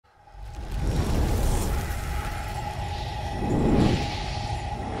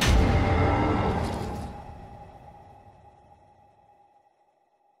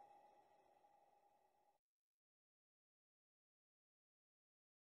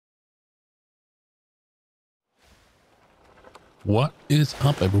What is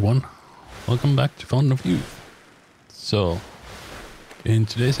up, everyone? Welcome back to Fountain of Youth. So, in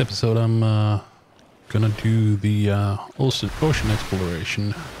today's episode, I'm gonna do the ocean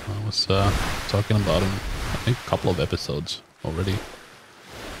exploration I was talking about in, I think, a couple of episodes already.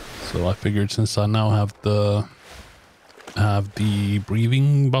 So I figured, since I now have the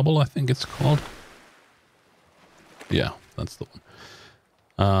breathing bubble, I think it's called. Yeah, that's the one.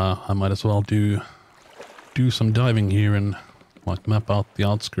 I might as well do some diving here and like map out the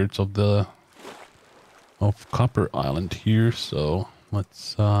outskirts of Copper Island here. So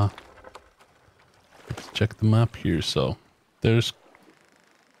let's check the map here. So there's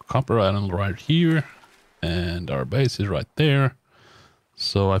Copper Island right here, and our base is right there.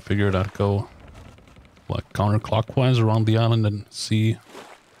 So I figured I'd go like counterclockwise around the island and see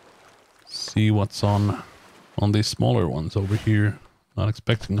what's on these smaller ones over here. Not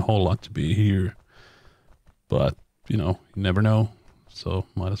expecting a whole lot to be here, but you know, you never know, so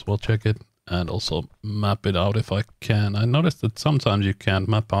might as well check it and also map it out if I can. I noticed that sometimes you can't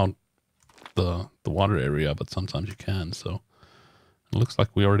map out the water area, but sometimes you can. So it looks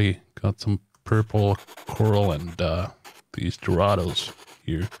like we already got some purple coral and these dorados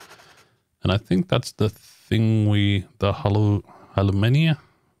here, and I think that's the thing the halumenia,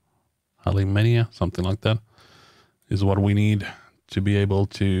 something like that, is what we need to be able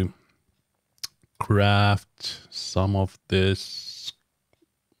to craft some of this.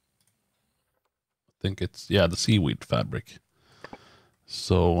 I think it's, yeah, the seaweed fabric.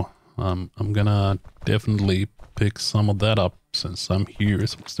 So I'm gonna definitely pick some of that up since I'm here.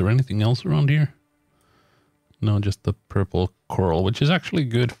 Is there anything else around here? No, just the purple coral, which is actually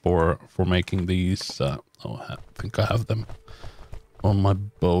good for making these. I think I have them on my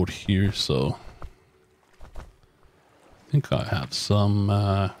boat here, so I think I have some,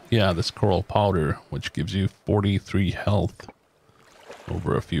 yeah, this coral powder, which gives you 43 health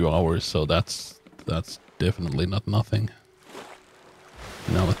over a few hours, so that's definitely not nothing.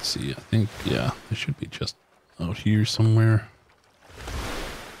 Now let's see, I think, yeah, it should be just out here somewhere.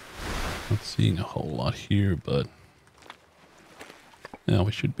 Not seeing a whole lot here, but yeah,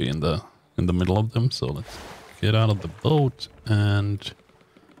 we should be in the middle of them, so let's get out of the boat and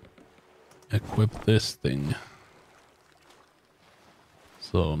equip this thing.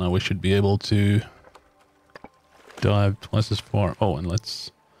 So now we should be able to dive twice as far. Oh, and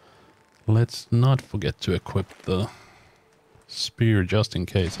let's not forget to equip the spear just in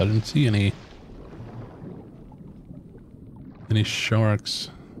case. I didn't see any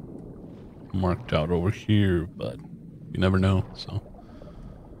sharks marked out over here, but you never know. So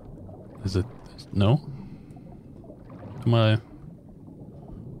is it no? What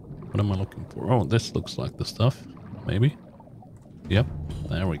am I looking for? Oh, this looks like the stuff. Maybe. Yep,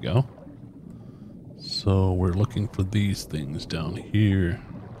 there we go. So we're looking for these things down here.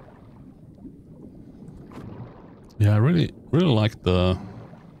 Yeah, I really like the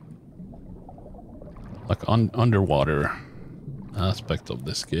underwater aspect of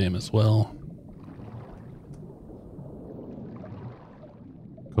this game as well,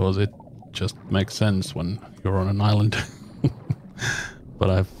 because it just makes sense when you're on an island. But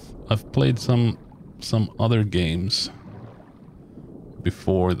I've played some other games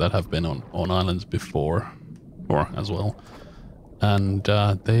before that have been on islands before, or as well, and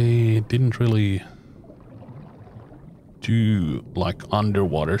they didn't really do like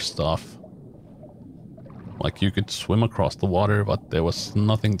underwater stuff. Like, you could swim across the water, but there was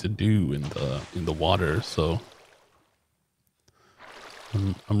nothing to do in the water. So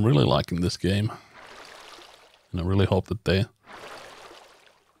I'm really liking this game, and I really hope that they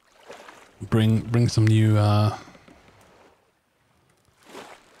bring some new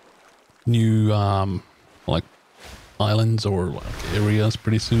like islands or like areas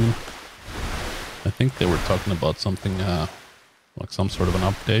pretty soon. I think they were talking about something like some sort of an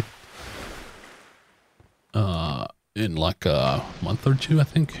update in like a month or two, I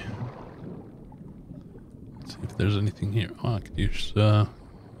think. Let's see if there's anything here. Oh, I could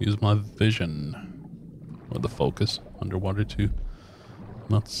use my vision or the focus underwater too.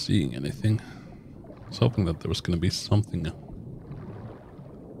 Not seeing anything. I was hoping that there was going to be something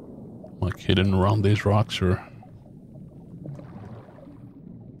like hidden around these rocks, but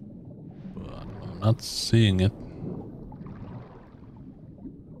I'm not seeing it.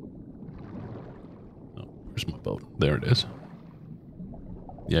 Oh, where's my boat? There it is.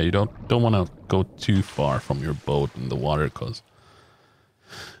 Yeah, you don't want to go too far from your boat in the water, because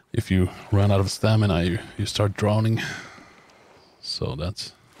if you run out of stamina, you start drowning. So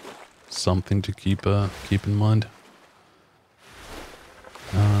that's something to keep in mind.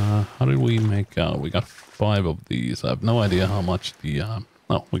 how did we make out? We got 5 of these. I have no idea how much the...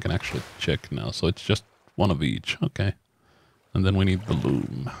 oh, we can actually check now. So it's just 1 of each. Okay. And then we need the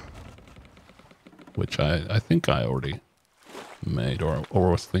loom. Which I think I already made or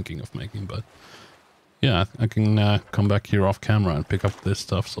was thinking of making. But yeah, I can come back here off camera and pick up this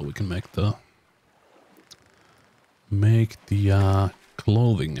stuff so we can make the...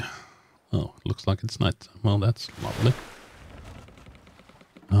 clothing. Oh, it looks like it's night. Well, that's lovely.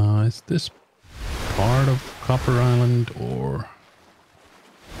 Is this part of Copper Island or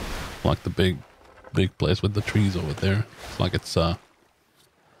like the big place with the trees over there? It's like it's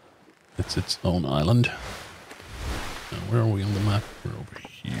its own island. Now, where are we on the map? We're over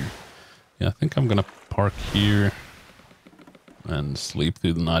here. Yeah, I think I'm gonna park here and sleep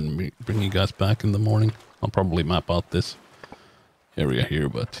through the night and bring you guys back in the morning. I'll probably map out this area here,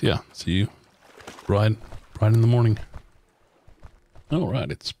 but yeah, see you bright in the morning.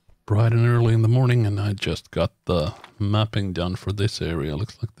 Alright, it's bright and early in the morning, and I just got the mapping done for this area.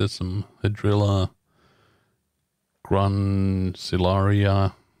 Looks like there's some Hydrilla,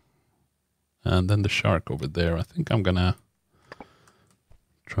 Grancilaria, and then the shark over there. I think I'm gonna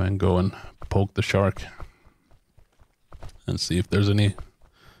try and go and poke the shark and see if there's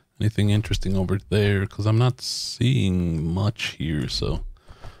anything interesting over there, because I'm not seeing much here. So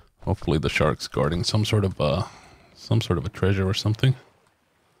hopefully the shark's guarding some sort of a treasure or something.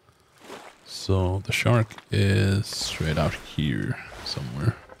 So the shark is straight out here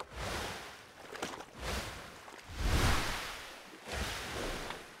somewhere.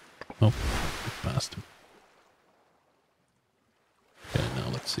 Oh, past him. Okay, now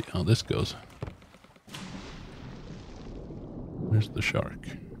let's see how this goes. Where's the shark?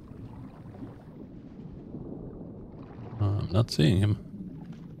 I'm not seeing him.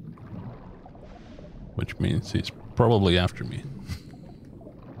 Which means he's probably after me.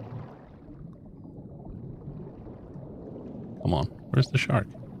 Come on, where's the shark?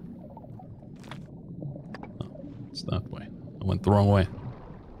 Oh, it's that way. I went the wrong way.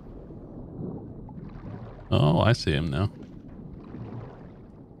 Oh, I see him now.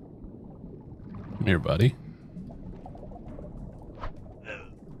 Come here, buddy.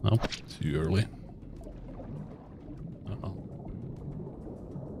 Oh, too early. Uh-oh.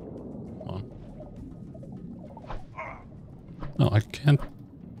 Come on. No, I can't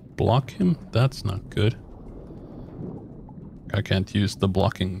block him? That's not good. I can't use the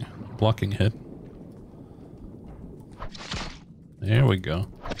blocking hit. There we go.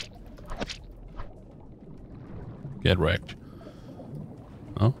 Get wrecked.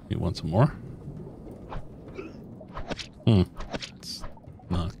 Oh, you want some more? It's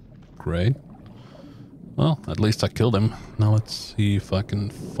not great. Well, at least I killed him. Now let's see if I can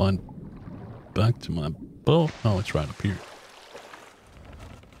find back to my boat. Oh, it's right up here.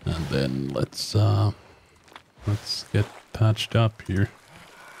 And then let's get patched up here.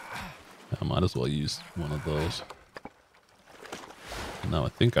 I might as well use one of those. Now I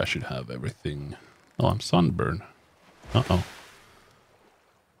think I should have everything. Oh, I'm sunburned. Uh-oh.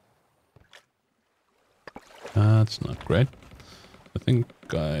 That's not great. I think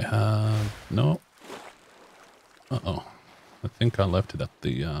I have... No. Uh-oh. I think I left it at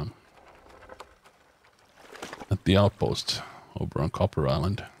the outpost over on Copper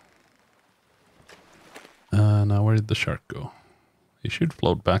Island. Now where did the shark go? He should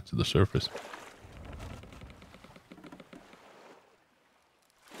float back to the surface.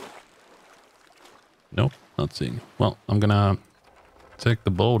 Nope, not seeing. Well, I'm gonna take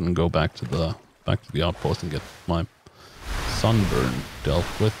the boat and go back to the outpost and get my sunburn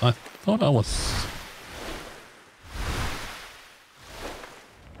dealt with. I thought I was...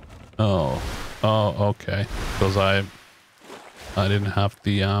 Oh, okay. Because I didn't have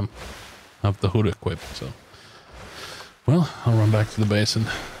the hood equipped, so... Well, I'll run back to the base and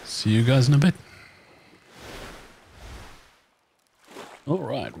see you guys in a bit.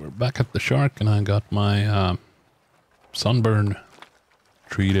 Alright, we're back at the shark, and I got my sunburn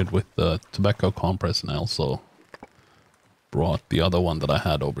treated with the tobacco compress, and I also brought the other one that I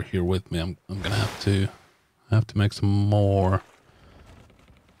had over here with me. I'm gonna have to make some more.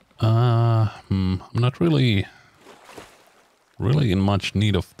 I'm not really in much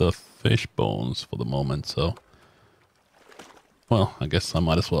need of the fish bones for the moment, so well, I guess I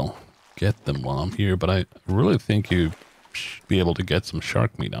might as well get them while I'm here, but I really think you should be able to get some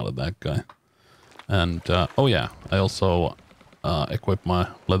shark meat out of that guy. And oh yeah, I also equip my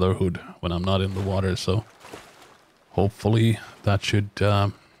leather hood when I'm not in the water, so hopefully that should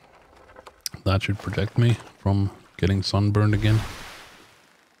protect me from getting sunburned again.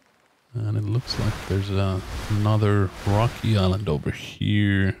 And it looks like there's another rocky island over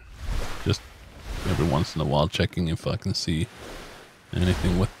here. Just every once in a while checking if I can see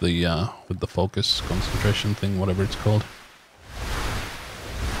anything with the focus concentration thing, whatever it's called.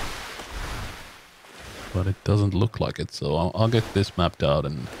 But it doesn't look like it, so I'll get this mapped out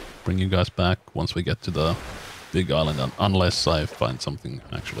and bring you guys back once we get to the big island, unless I find something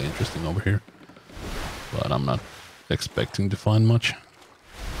actually interesting over here. But I'm not expecting to find much.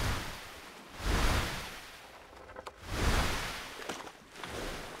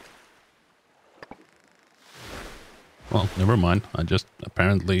 Well, never mind. I just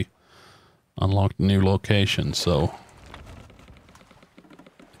apparently unlocked a new location, so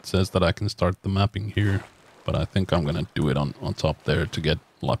it says that I can start the mapping here, but I think I'm gonna do it on top there to get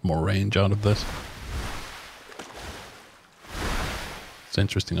a lot more range out of this. It's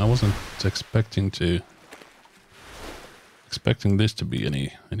interesting. I wasn't expecting this to be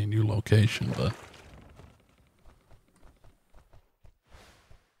any new location, but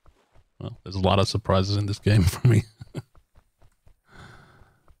well, there's a lot of surprises in this game for me.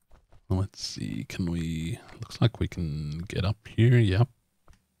 Let's see, can we... Looks like we can get up here, yep.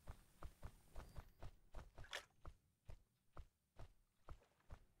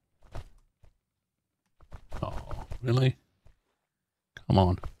 Oh, really? Come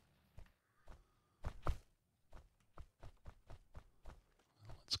on.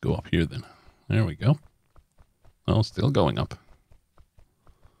 Let's go up here then. There we go. Oh, still going up.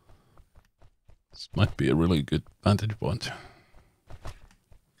 This might be a really good vantage point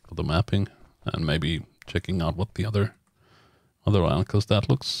for the mapping, and maybe checking out what the other island, because that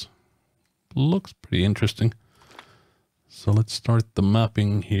looks pretty interesting. So let's start the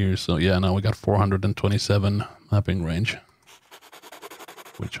mapping here. So yeah, now we got 427 mapping range,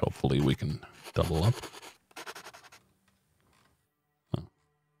 which hopefully we can double up. Oh.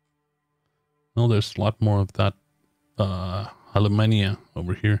 Well, there's a lot more of that aluminium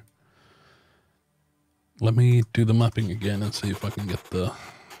over here. Let me do the mapping again and see if I can get the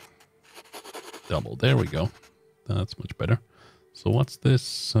double. There we go. That's much better. So what's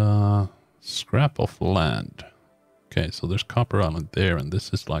this scrap of land? Okay, so there's Copper Island there, and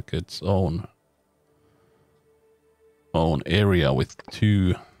this is like its own area with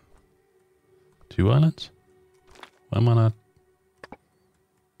two islands. Why am I not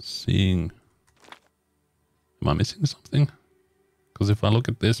seeing? Am I missing something? Because if I look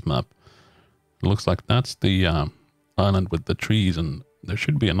at this map, it looks like that's the island with the trees, and there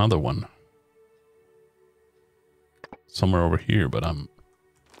should be another one somewhere over here, but I'm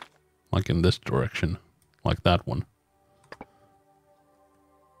like in this direction, like that one.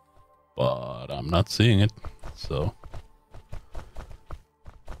 But I'm not seeing it, so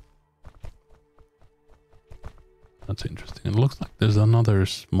that's interesting. It looks like there's another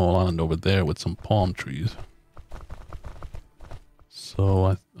small island over there with some palm trees.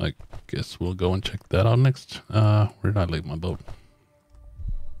 So I guess we'll go and check that out next. Where did I leave my boat?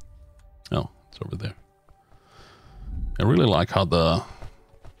 Oh, it's over there. I really like how the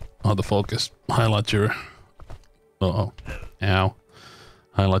focus highlights your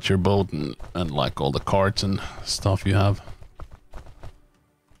highlights your boat and like all the carts and stuff you have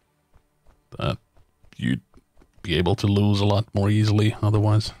that you'd be able to lose a lot more easily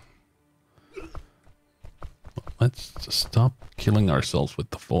otherwise. Let's just stop killing ourselves with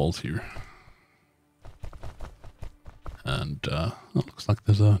the falls here. And it looks like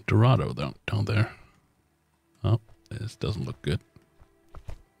there's a Dorado down there. Oh, this doesn't look good.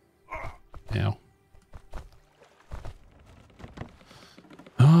 Ow.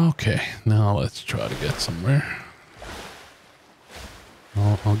 Okay, now let's try to get somewhere.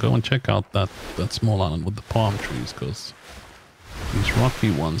 I'll go and check out that small island with the palm trees, because these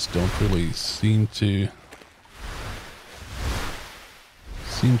rocky ones don't really seem to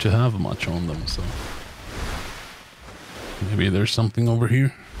have much on them, so maybe there's something over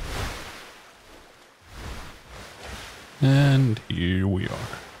here. And here we are.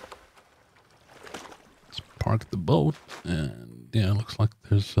 Let's park the boat, and yeah, it looks like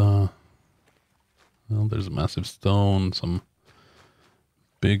there's well, there's a massive stone, some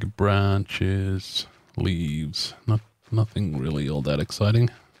big branches, leaves. Nothing really all that exciting.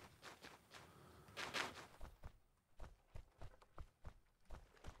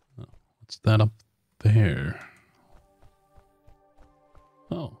 What's that up there?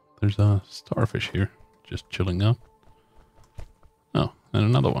 Oh, there's a starfish here, just chilling out. Oh, and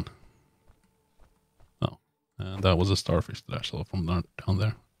another one. Oh, and that was a starfish that I saw from down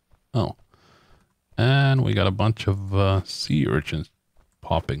there. Oh, and we got a bunch of sea urchins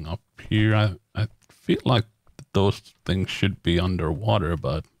popping up here. I feel like those things should be underwater,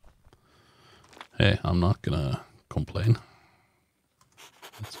 but hey, I'm not gonna complain.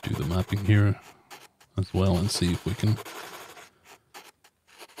 Let's do do the mapping here as well and see if we can...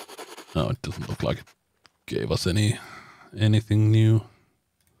 No, it doesn't look like it gave us anything new.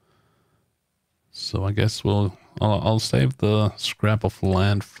 So I guess I'll save the scrap of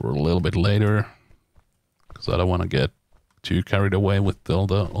land for a little bit later, because I don't want to get too carried away with all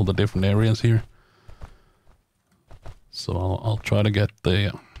the different areas here. So I'll try to get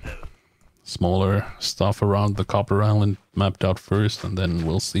the smaller stuff around the Copper Island mapped out first, and then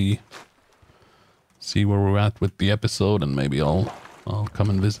we'll see where we're at with the episode, and maybe I'll come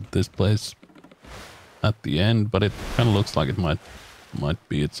and visit this place at the end. But it kind of looks like it might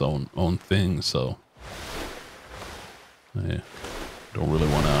be its own thing, so I don't really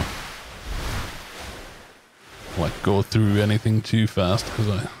want to like go through anything too fast, because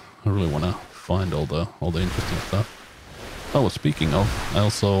I really want to find all the interesting stuff. Oh, speaking of, I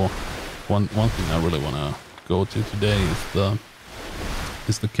also one thing I really want to go to today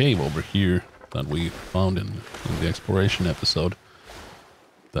is the cave over here that we found in the exploration episode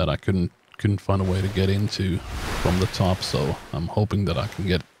that I couldn't find a way to get into from the top, so I'm hoping that I can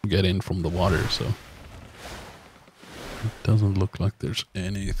get in from the water. So it doesn't look like there's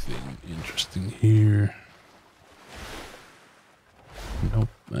anything interesting here. Nope,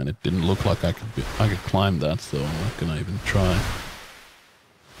 and it didn't look like I could climb that, so I'm not gonna even try.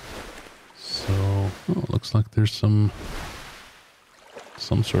 So it looks like there's some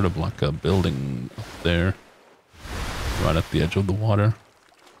sort of like a building up there, right at the edge of the water.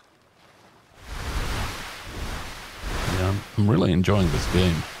 Yeah, I'm really enjoying this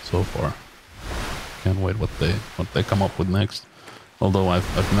game so far. Can't wait what they come up with next. Although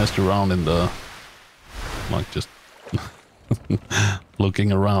I've messed around in the like just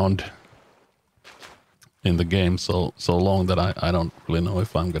looking around in the game so long that I don't really know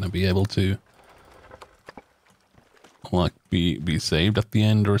if I'm gonna be able to like be saved at the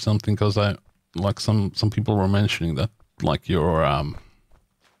end or something, because I like some people were mentioning that like your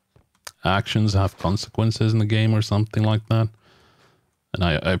actions have consequences in the game or something like that, and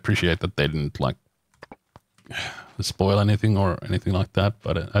I appreciate that they didn't like spoil anything or anything like that,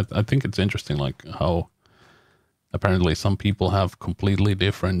 but I think it's interesting like how apparently some people have completely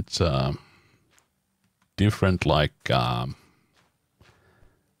different like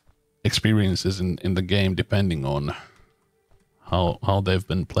experiences in the game depending on how they've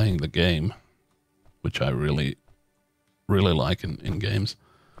been playing the game, which I really like in games.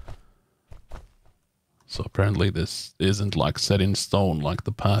 So apparently this isn't like set in stone like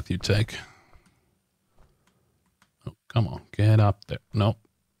the path you take. Oh, come on, get up there. No,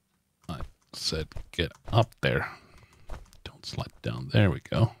 I said get up there. Don't slide down. There we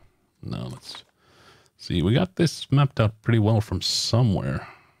go. Now let's see. We got this mapped out pretty well from somewhere.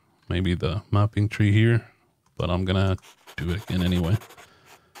 Maybe the mapping tree here, but I'm gonna do it again anyway.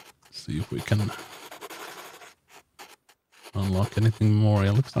 See if we can unlock anything more.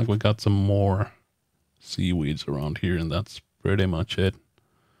 It looks like we got some more seaweeds around here, and that's pretty much it.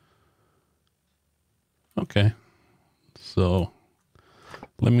 Okay, so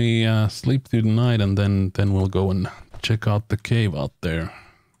let me sleep through the night, and then we'll go and check out the cave out there.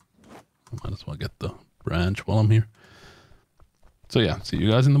 I might as well get the branch while I'm here. So yeah, see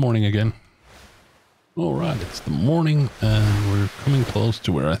you guys in the morning again. Alright, it's the morning, and we're coming close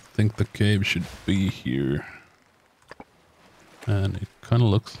to where I think the cave should be here. And it kind of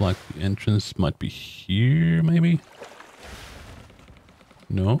looks like the entrance might be here, maybe?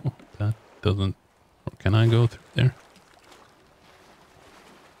 No, that doesn't... Or can I go through there?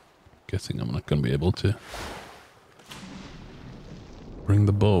 Guessing I'm not going to be able to bring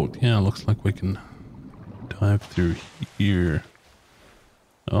the boat. Yeah, looks like we can dive through here.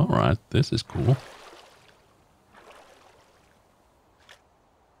 Alright, this is cool.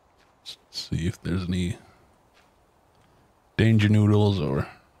 Let's see if there's any danger noodles or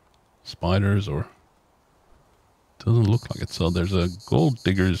spiders, or doesn't look like it. So there's a gold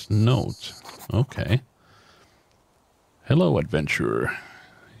digger's note. Okay. Hello, adventurer.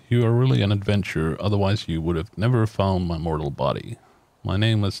 You are really an adventurer, otherwise you would have never found my mortal body. My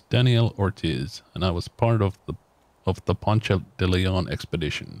name was Daniel Ortiz, and I was part of the Ponce de Leon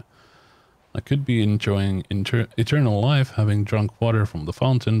expedition. I could be enjoying eternal life, having drunk water from the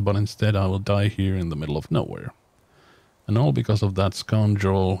fountain, but instead I will die here in the middle of nowhere. And all because of that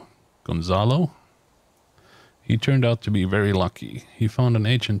scoundrel Gonzalo? He turned out to be very lucky. He found an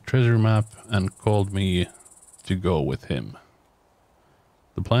ancient treasure map and called me to go with him.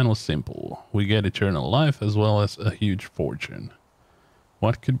 The plan was simple. We get eternal life as well as a huge fortune.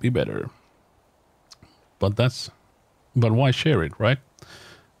 What could be better? But why share it, right?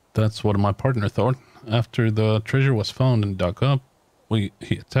 That's what my partner thought. After the treasure was found and dug up,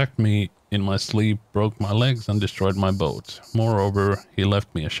 he attacked me in my sleep, broke my legs, and destroyed my boat. Moreover, he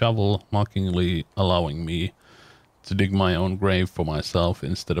left me a shovel, mockingly allowing me to dig my own grave for myself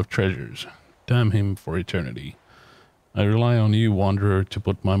instead of treasures. Damn him for eternity. I rely on you, wanderer, to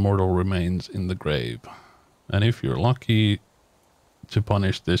put my mortal remains in the grave. And if you're lucky, to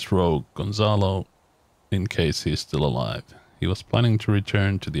punish this rogue, Gonzalo, in case he's still alive. He was planning to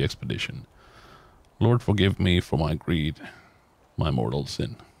return to the expedition. Lord, forgive me for my greed, my mortal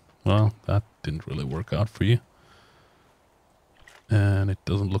sin. Well, that didn't really work out for you. And it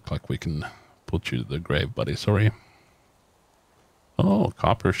doesn't look like we can put you to the grave, buddy. Sorry. Oh,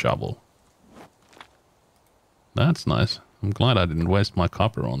 copper shovel. That's nice. I'm glad I didn't waste my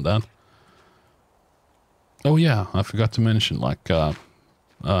copper on that. Oh yeah, I forgot to mention, like,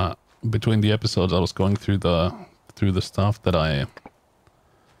 between the episodes I was going through the stuff that I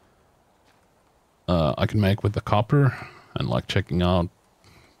can make with the copper, and like checking out,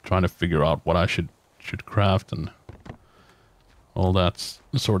 trying to figure out what I should craft and all that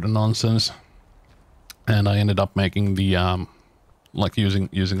sort of nonsense. And I ended up making the like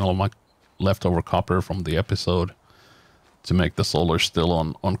using all of my leftover copper from the episode to make the solar still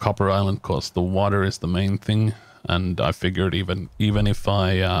on Copper Island, because the water is the main thing. And I figured even if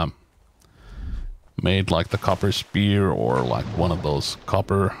I made like the copper spear or like one of those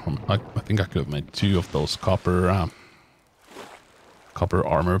copper, I think I could have made 2 of those copper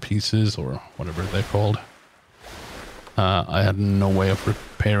armor pieces or whatever they're called. I had no way of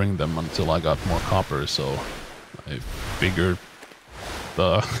repairing them until I got more copper, so I figured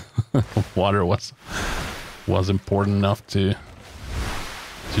the water was important enough to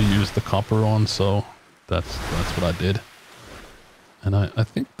use the copper on, so that's what I did. And I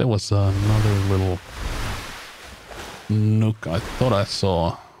think there was another little nook I thought I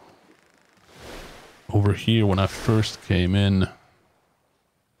saw over here when I first came in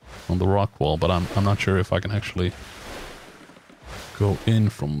on the rock wall, but I'm not sure if I can actually go in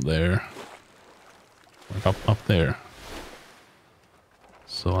from there, like up there.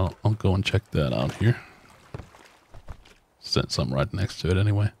 So I'll go and check that out here. Since I'm right next to it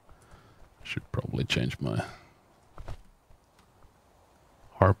anyway. I should probably change my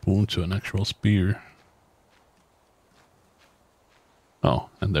harpoon to an actual spear. Oh,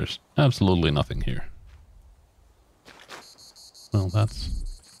 and there's absolutely nothing here. Well, that's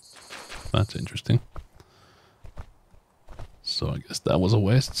interesting. So I guess that was a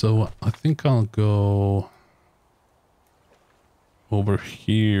waste. So I think I'll go over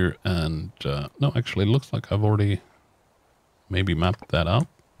here and... no, actually, it looks like I've already maybe mapped that out.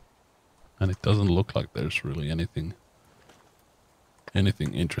 And it doesn't look like there's really anything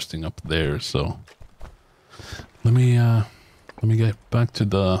interesting up there. So let me get back to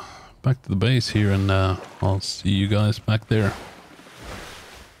the base here, and I'll see you guys back there.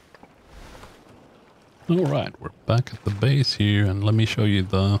 All right, we're back at the base here, and let me show you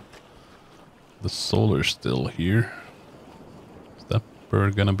the solar still here. Is that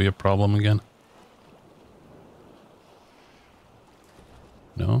bird gonna be a problem again?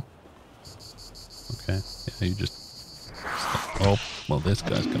 No? Okay, yeah, you just... Oh, well, this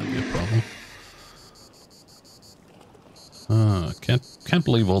guy's gonna be a problem. Can't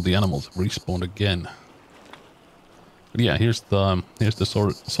believe all the animals have respawned again. But yeah, here's the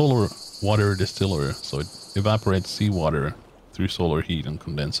solar water distiller. So it evaporates seawater through solar heat and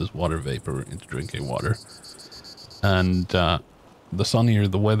condenses water vapor into drinking water. And the sunnier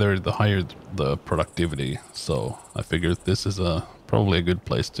the weather, the higher the productivity. So I figured this is probably a good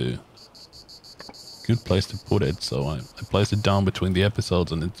place to put it. So I placed it down between the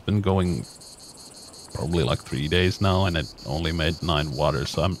episodes, and it's been going probably like 3 days now, and it only made 9 water.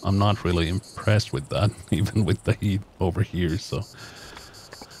 So I'm not really impressed with that, even with the heat over here. So,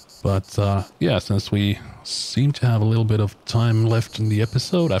 but yeah, since we seem to have a little bit of time left in the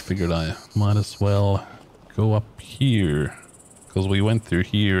episode, I figured I might as well go up here, because we went through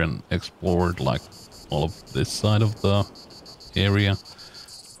here and explored like all of this side of the area.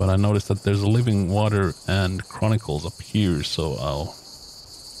 But I noticed that there's a living water and chronicles up here, so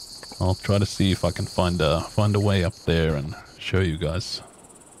I'll try to see if I can find a way up there and show you guys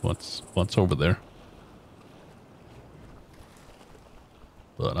what's over there.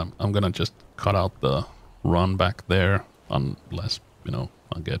 But I'm gonna just cut out the run back there, unless, you know,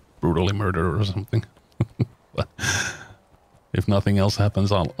 I get brutally murdered or something. But if nothing else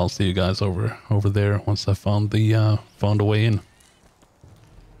happens, I'll see you guys over there once I found a way in.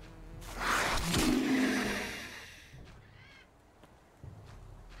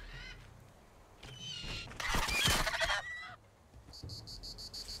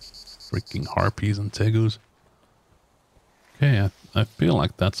 Freaking harpies and tegus. Okay, I feel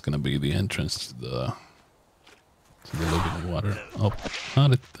like that's gonna be the entrance to the living water. Oh, how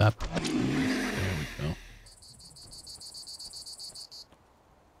did that... There we go.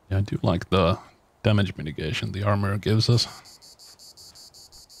 Yeah, I do like the damage mitigation the armor gives us.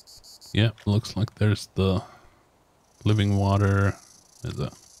 Yeah, looks like there's the living water. There's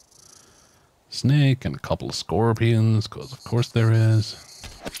a snake and a couple of scorpions, because of course there is.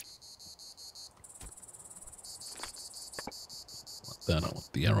 Want that, I want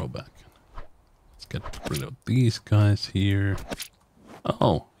the arrow back. Let's get rid of these guys here.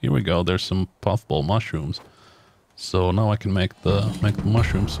 Oh, here we go. There's some puffball mushrooms. So now I can make the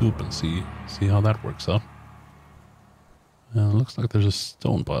mushroom soup and see how that works out. Looks like there's a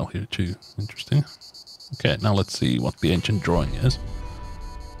stone pile here too. Interesting. Okay, now let's see what the ancient drawing is.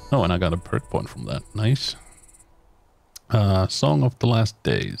 Oh, and I got a perk point from that. Nice. Song of the Last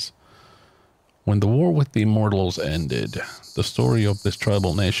Days. When the war with the immortals ended, the story of this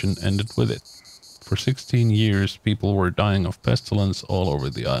tribal nation ended with it. For 16 years, people were dying of pestilence all over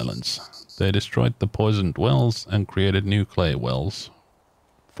the islands. They destroyed the poisoned wells and created new clay wells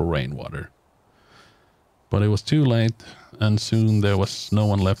for rainwater. But it was too late, and soon there was no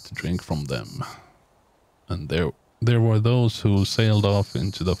one left to drink from them. And there were those who sailed off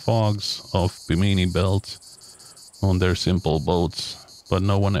into the fogs of Bimini Belt on their simple boats, but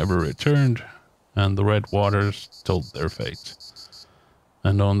no one ever returned, and the red waters told their fate.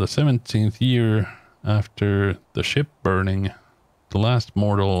 And on the 17th year after the ship burning, the last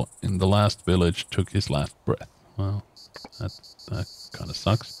mortal in the last village took his last breath. Well, that kind of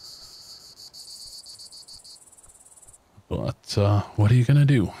sucks. But what are you gonna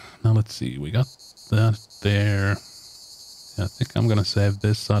do? Now let's see, we got that there. Yeah, I think I'm gonna save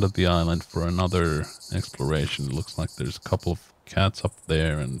this side of the island for another exploration. It looks like there's a couple of cats up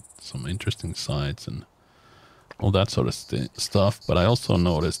there and some interesting sights and all that sort of stuff. But I also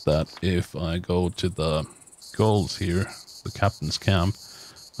noticed that if I go to the goals here, the captain's camp,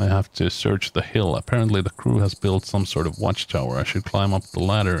 I have to search the hill. Apparently the crew has built some sort of watchtower. I should climb up the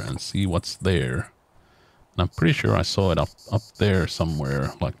ladder and see what's there. And I'm pretty sure I saw it up there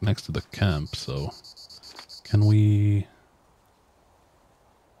somewhere, like next to the camp. So can we...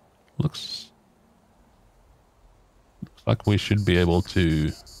 Looks like we should be able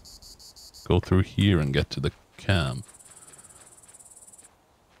to go through here and get to the camp.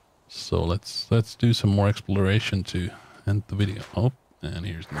 So let's do some more exploration to end the video. Oh, and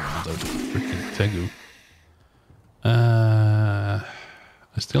here's another freaking tegu.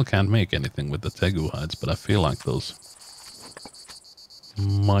 I still can't make anything with the tegu hides, but I feel like those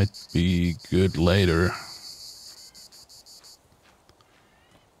might be good later.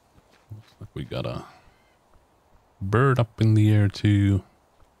 Looks like we got a bird up in the air too.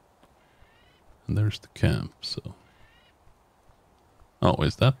 And there's the camp, so... Oh,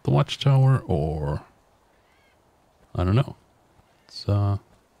 is that the watchtower, or... I don't know. It's, try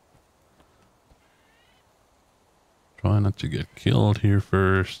not to get killed here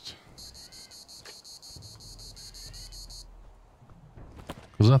first.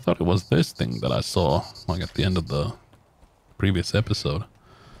 Because I thought it was this thing that I saw, like at the end of the previous episode.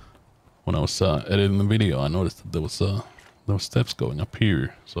 When I was editing the video, I noticed that there was steps going up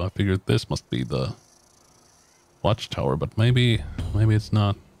here. So I figured this must be the watchtower, but maybe it's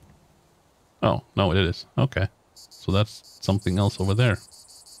not. Oh, no, it is. Okay. So that's something else over there.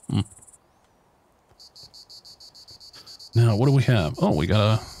 Now, what do we have? Oh, we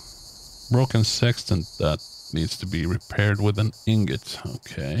got a broken sextant that needs to be repaired with an ingot.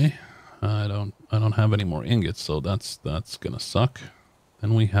 Okay. I don't have any more ingots, so that's gonna suck.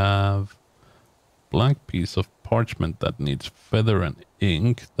 Then we have blank piece of parchment that needs feather and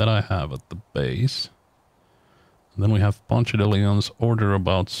ink that I have at the base. And then we have Poncho de Leon's order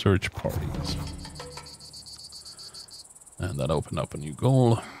about search parties. And that opened up a new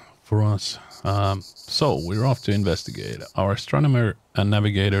goal for us. So we're off to investigate. Our astronomer and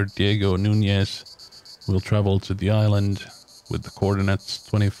navigator Diego Nunez will travel to the island with the coordinates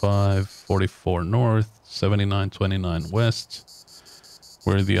 2544 north, 7929 west,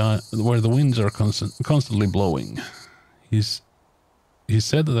 where the winds are constantly blowing. He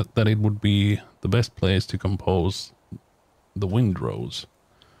said that it would be the best place to compose the windrows.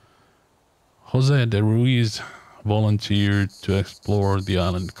 Jose de Ruiz volunteered to explore the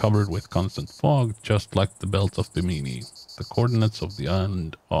island covered with constant fog, just like the belt of Bimini. The coordinates of the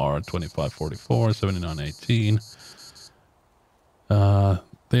island are 2544, 7918.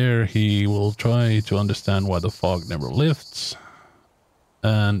 There he will try to understand why the fog never lifts,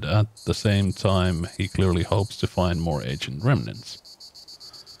 and at the same time he clearly hopes to find more ancient remnants.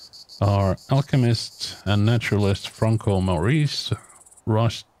 Our alchemist and naturalist Franco Maurice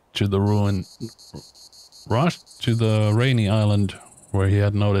rushed to the rainy island where he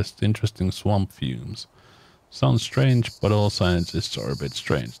had noticed interesting swamp fumes. Sounds strange, but all scientists are a bit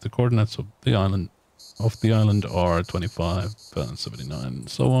strange. The coordinates of the island are 25 and 79 and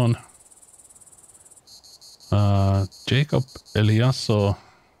so on. Jacob Eliasso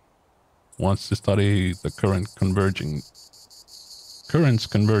wants to study the currents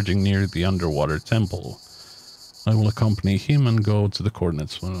converging near the underwater temple. I will accompany him and go to the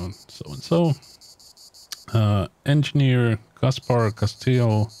coordinates so and so. Engineer Gaspar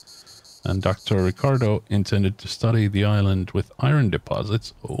Castillo and Dr. Ricardo intended to study the island with iron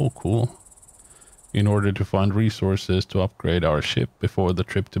deposits. Oh, cool. In order to find resources to upgrade our ship before the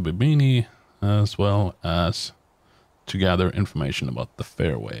trip to Bimini, as well as to gather information about the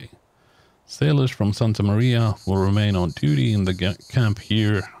fairway. Sailors from Santa Maria will remain on duty in the camp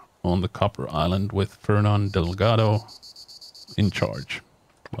here on the Copper Island with Fernan Delgado in charge.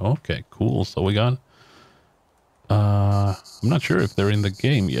 Okay, cool. So we got... I'm not sure if they're in the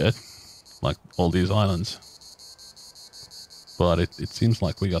game yet, like all these islands. But it seems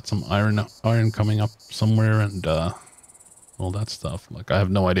like we got some iron coming up somewhere and all that stuff. Like I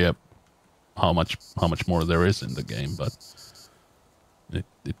have no idea how much more there is in the game, but it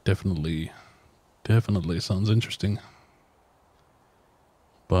definitely sounds interesting.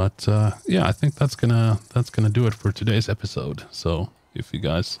 But yeah, I think that's gonna do it for today's episode. So if you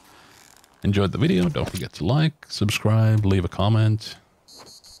guys enjoyed the video, don't forget to like, subscribe, leave a comment,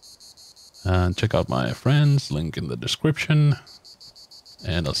 and check out my friends, link in the description.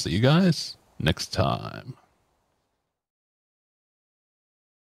 And I'll see you guys next time.